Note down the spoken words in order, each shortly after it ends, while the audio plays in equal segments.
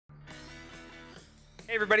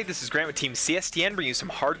Hey everybody, this is Grant with Team CSTN, bringing you some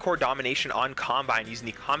hardcore domination on Combine using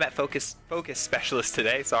the Combat Focus Specialist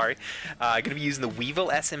today, going to be using the Weevil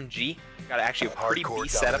SMG. Got actually a pretty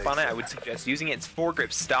beast setup on it. I would suggest using it. It's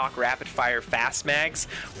 4-grip stock, rapid fire, fast mags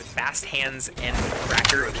with fast hands and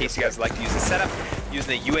cracker in case you guys would like to use the setup.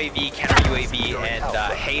 Using the UAV, counter UAV, and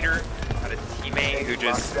H.A.T.R. Got a teammate who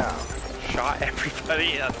just shot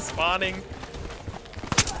everybody on spawning.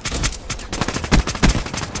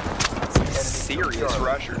 Serious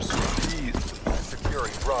rushers. Jeez.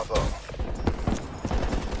 Securing Bravo.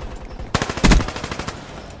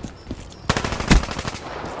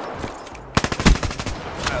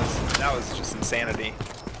 That was just insanity.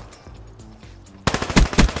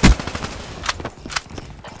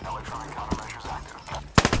 Electronic countermeasures active.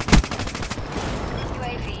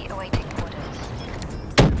 UAV awaiting orders.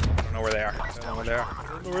 I don't know where they are. I don't know where they are. I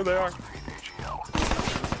don't know where they are.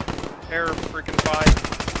 Air freaking fight.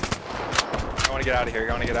 I want to get out of here.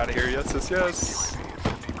 I want to get out of here. Yes, yes, yes.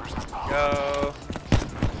 Go.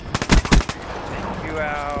 Take you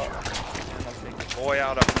out. And I'll take the boy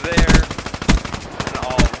out up there. And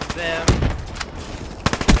all of them.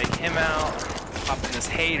 Take him out. Pop in this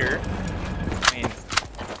H.A.T.R. I mean.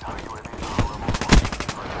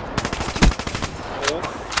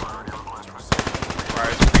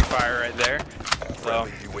 Fires free fire right there. So,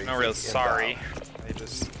 no real sorry. They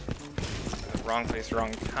just. Wrong place,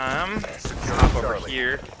 wrong time. Let's hop over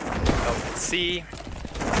here. Let's see.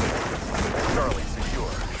 Charlie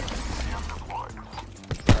secure.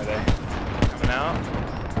 Are they coming out?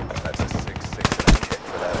 That's a 6-6 and a hit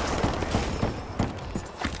for that.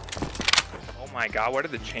 Oh my god, what are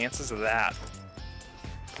the chances of that?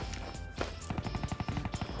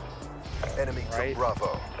 Enemy Right. to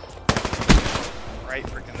Bravo. Right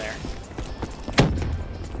freaking there.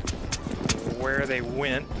 Where they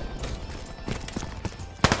went.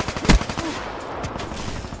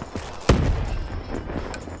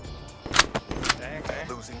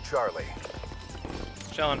 Losing Charlie.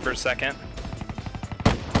 Chilling for a second.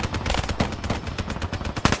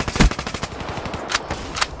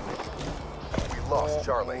 We lost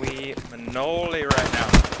Charlie. We Manoli right now.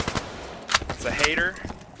 It's a H.A.T.R.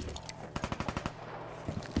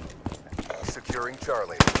 Securing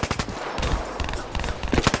Charlie.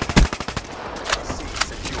 C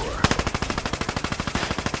secure.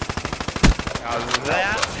 How's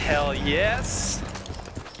that? Hell yes.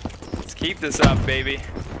 Let's keep this up, baby.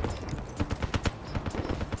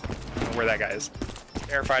 I don't know where that guy is.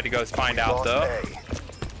 Terrified to go find out though.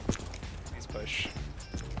 Please push.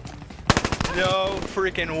 No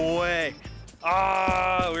freaking way.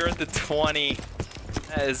 Ah, we were at the 20.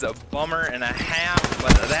 That is a bummer and a half,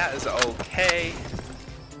 but that is okay.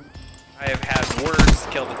 I have had worse.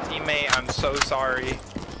 Killed a teammate. I'm so sorry.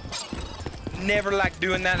 Never like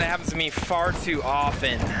doing that. That happens to me far too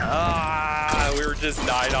often. Ah, we were just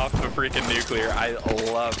died off the freaking nuclear. I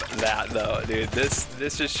love that though, dude. This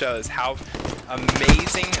just shows how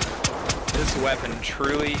amazing this weapon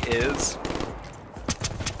truly is.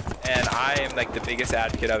 And I am like the biggest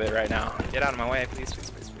advocate of it right now. Get out of my way, please,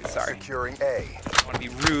 please, please, please. Sorry. Securing A. I don't want to be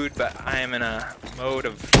rude, but I am in a mode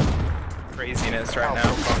of craziness right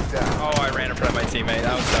now. Oh, I ran in front of my teammate.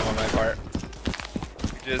 That was dumb on my part.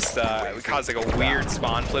 Just we caused like a weird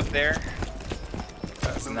spawn flip there.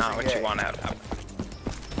 That's not what you want to have happen.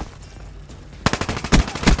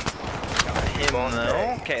 Got him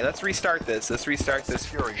though. Okay, let's restart this. Let's restart this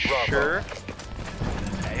for sure.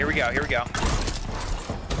 Okay, here we go. Here we go.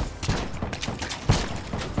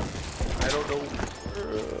 I don't know.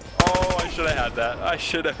 Oh, I should have had that. I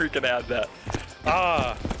should have freaking had that.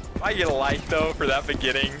 Ah, I get a like though for that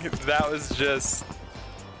beginning. That was just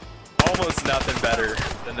almost nothing better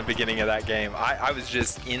than the beginning of that game. I was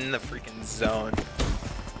just in the freaking zone.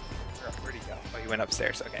 Where'd he go? Oh, he went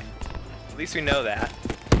upstairs. Okay. At least we know that.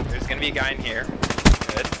 There's gonna be a guy in here.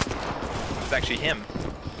 Good. It's actually him.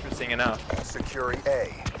 Interesting enough. Securing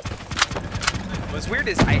A. What's weird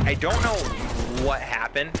is I don't know what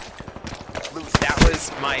happened. That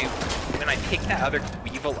was my... When I picked that other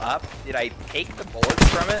Weevil up, did I take the bullets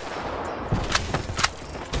from it?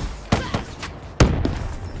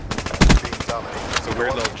 It's a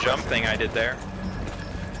weird little jump thing I did there.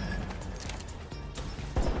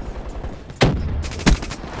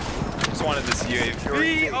 Just wanted this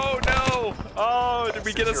UAV. Oh no! Oh, did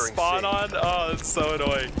we get a spawn on? Oh, it's so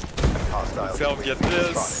annoying. Let's help get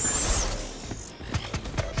this.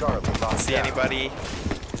 See anybody?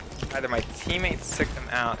 Either my teammates took them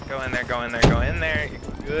out. Go in there, go in there, go in there.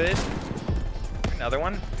 You're good. Another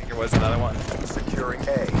one? I think there was another one. Securing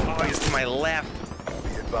A. Oh, he's to my left.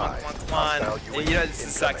 Be advised. Come on. You know,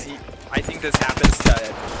 this sucks. I think this happens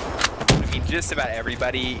to, I mean, just about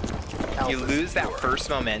everybody, you lose that first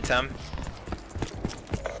momentum.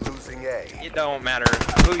 Losing A. It don't matter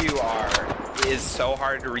who you are. It is so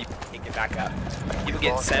hard to pick it back up. People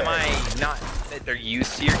get not that they're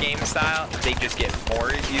used to your game style, they just get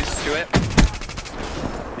more used to it.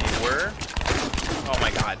 They were. Oh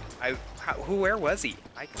my god. Where was he?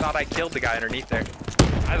 I thought I killed the guy underneath there.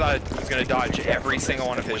 I thought he was going to dodge every single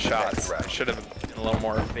one of his shots. I should have been a little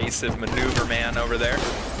more evasive maneuver man over there.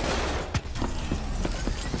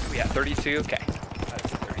 We got 32? Okay. That's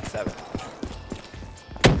 37.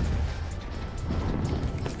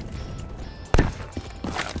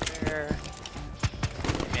 Up there.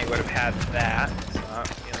 May would have had that, so I'm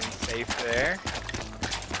feeling safe there.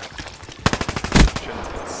 Shouldn't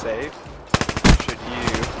feel safe. Should you?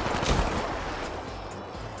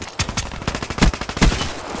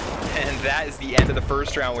 And that is the end of the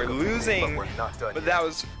first round. We're losing, but that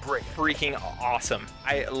was freaking awesome.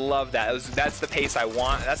 I love that. That's the pace I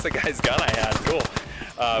want. That's the guy's gun I had. Cool.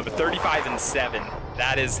 But 35-7.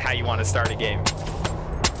 That is how you want to start a game.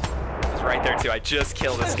 It's right there too. I just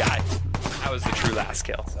killed this guy. That was the true last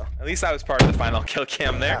kill. So at least I was part of the final kill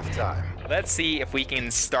cam there. Let's see if we can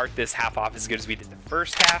start this half off as good as we did the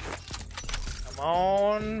first half. Come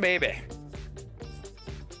on, baby.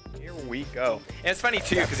 Here we go. And it's funny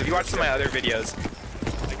too, because if you watch some of my other videos,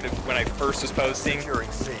 like when I first was posting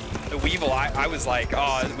the Weevil, I was like,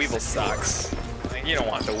 oh, the Weevil sucks. Like, you don't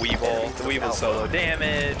want the Weevil. The Weevil solo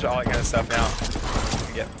damage, all that kind of stuff. Now,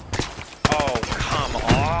 oh, come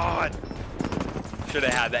on. Should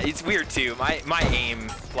have had that. It's weird too. My aim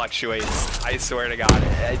fluctuates. I swear to God.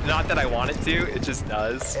 Not that I want it to. It just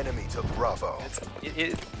does. Enemy took Bravo.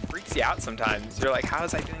 It freaks you out sometimes. You're like, how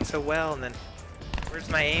is I doing so well? And then, where's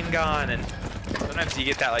my aim gone? And sometimes you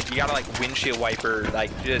get that, like, you gotta like windshield wiper, like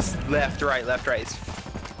just left, right, as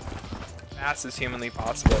fast as humanly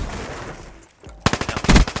possible.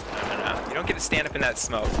 No. You don't get to stand up in that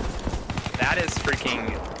smoke. That is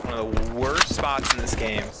freaking one of the worst spots in this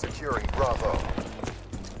game. Securing Bravo.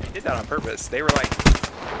 They did that on purpose. They were like,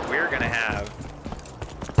 we're gonna have.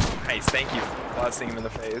 Nice, thank you for busting him in the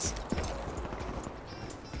face.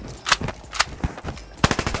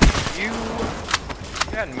 You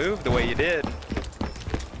hadn't moved the way you did.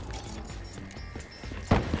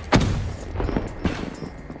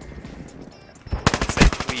 Say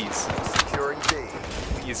please. Securing B.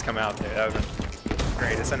 Please come out there. That would have been the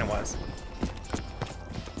greatest, and it was.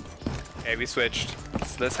 Okay, we switched.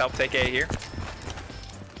 Let's help take A here.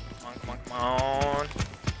 Come on.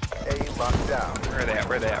 A locked down. Where are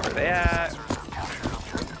they at?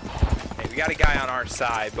 Okay, we got a guy on our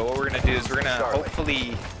side, but what we're gonna do is we're gonna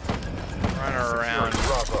hopefully run around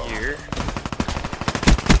here.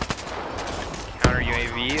 Counter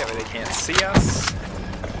UAV, that way they can't see us.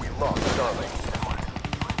 We lost Charlie.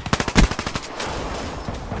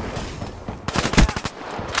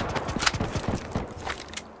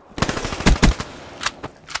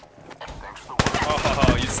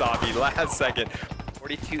 Oh, you saw me last second.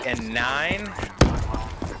 42-9.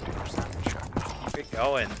 Keep it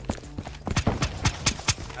going.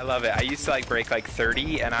 I love it. I used to like break like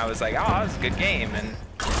 30 and I was like, oh, that was a good game. And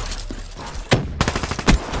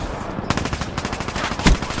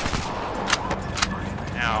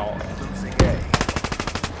now I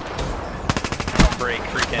don't break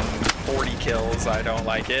freaking 40 kills. I don't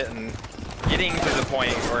like it. And getting to the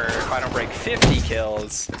point where if I don't break 50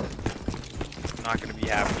 kills, I'm not going to be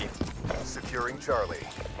happy. Securing Charlie.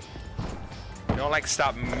 Don't like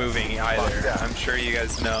stop moving either. I'm sure you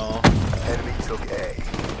guys know. Enemy took A.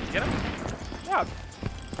 Get him? Yeah.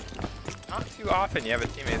 Not too often you have a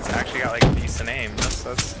teammate that's actually got like a decent aim. That's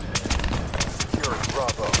Securing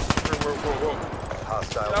Bravo. Whoa.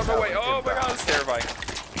 Hostile. No, wait. Oh my god, that's terrifying.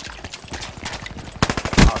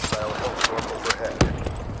 Hostile hellstorm overhead.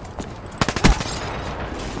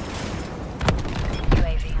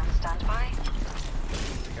 UAV on standby.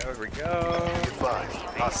 Here we go.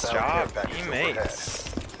 Nice job, teammates.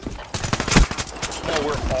 Oh,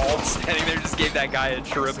 we're all standing there. Just gave that guy a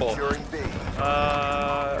triple. Right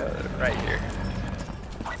here.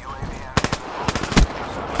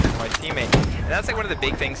 My teammate. And that's like one of the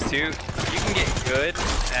big things too. You can get good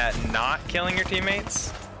at not killing your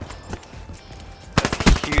teammates. That's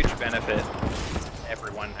a huge benefit to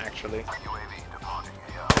everyone, actually.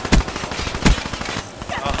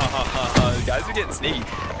 Guys are getting sneaky.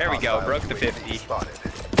 There we go. Broke the 50.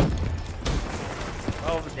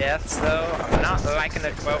 12 deaths though. I'm not liking the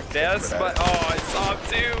 12 deaths, but oh, I saw him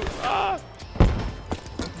too. Ah.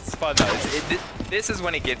 It's fun though. This is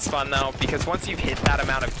when it gets fun though, because once you've hit that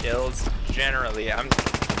amount of kills, generally,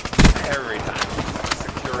 every time,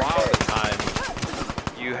 a lot of the time,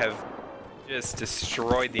 you have just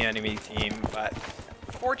destroyed the enemy team, but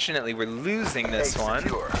fortunately we're losing this one.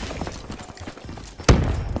 Secure.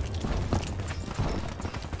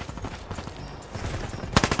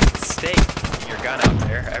 Stay your gun out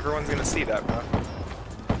there. Everyone's gonna see that, bro.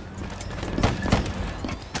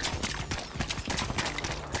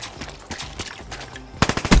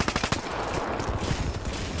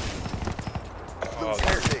 Oh,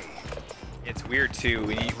 it's weird too.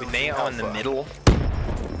 When they are in the middle,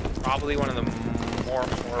 probably one of the more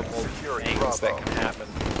horrible things that can happen.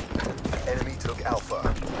 Enemy took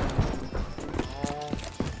Alpha. Oh,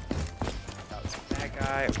 that was a bad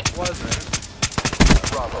guy. It wasn't.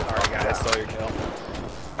 Bravo. Sorry guys, I stole your kill.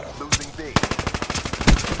 Losing B.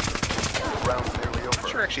 Round's nearly over. Not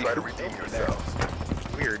sure actually Try to who redeem killed me there.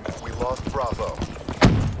 yourselves. Weird. We lost Bravo.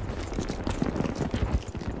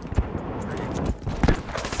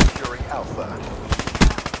 Securing Alpha.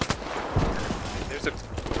 There's a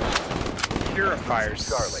purifier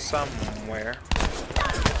somewhere.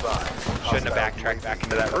 Goodbye. Shouldn't have backtracked back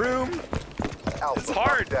into that room. Alpha It's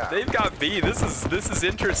hard. down. They've got B. This is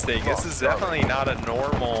interesting. This is definitely not a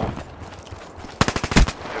normal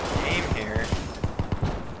game here.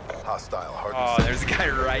 Hostile. Hard Oh, to see. there's a guy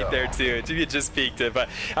right there too. You just peeked it, but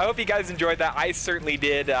I hope you guys enjoyed that. I certainly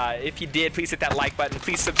did. If you did, please hit that like button.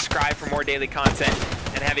 Please subscribe for more daily content,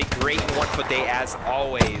 and have a great and wonderful day as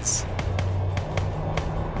always.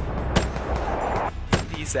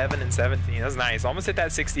 57 and 17. That's nice. Almost hit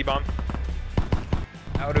that 60 bump.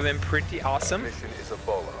 That would have been pretty awesome. Mission is a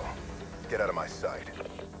bolo. Get out of my sight.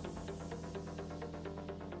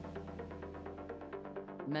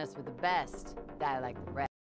 Mess with the best, die like the rest.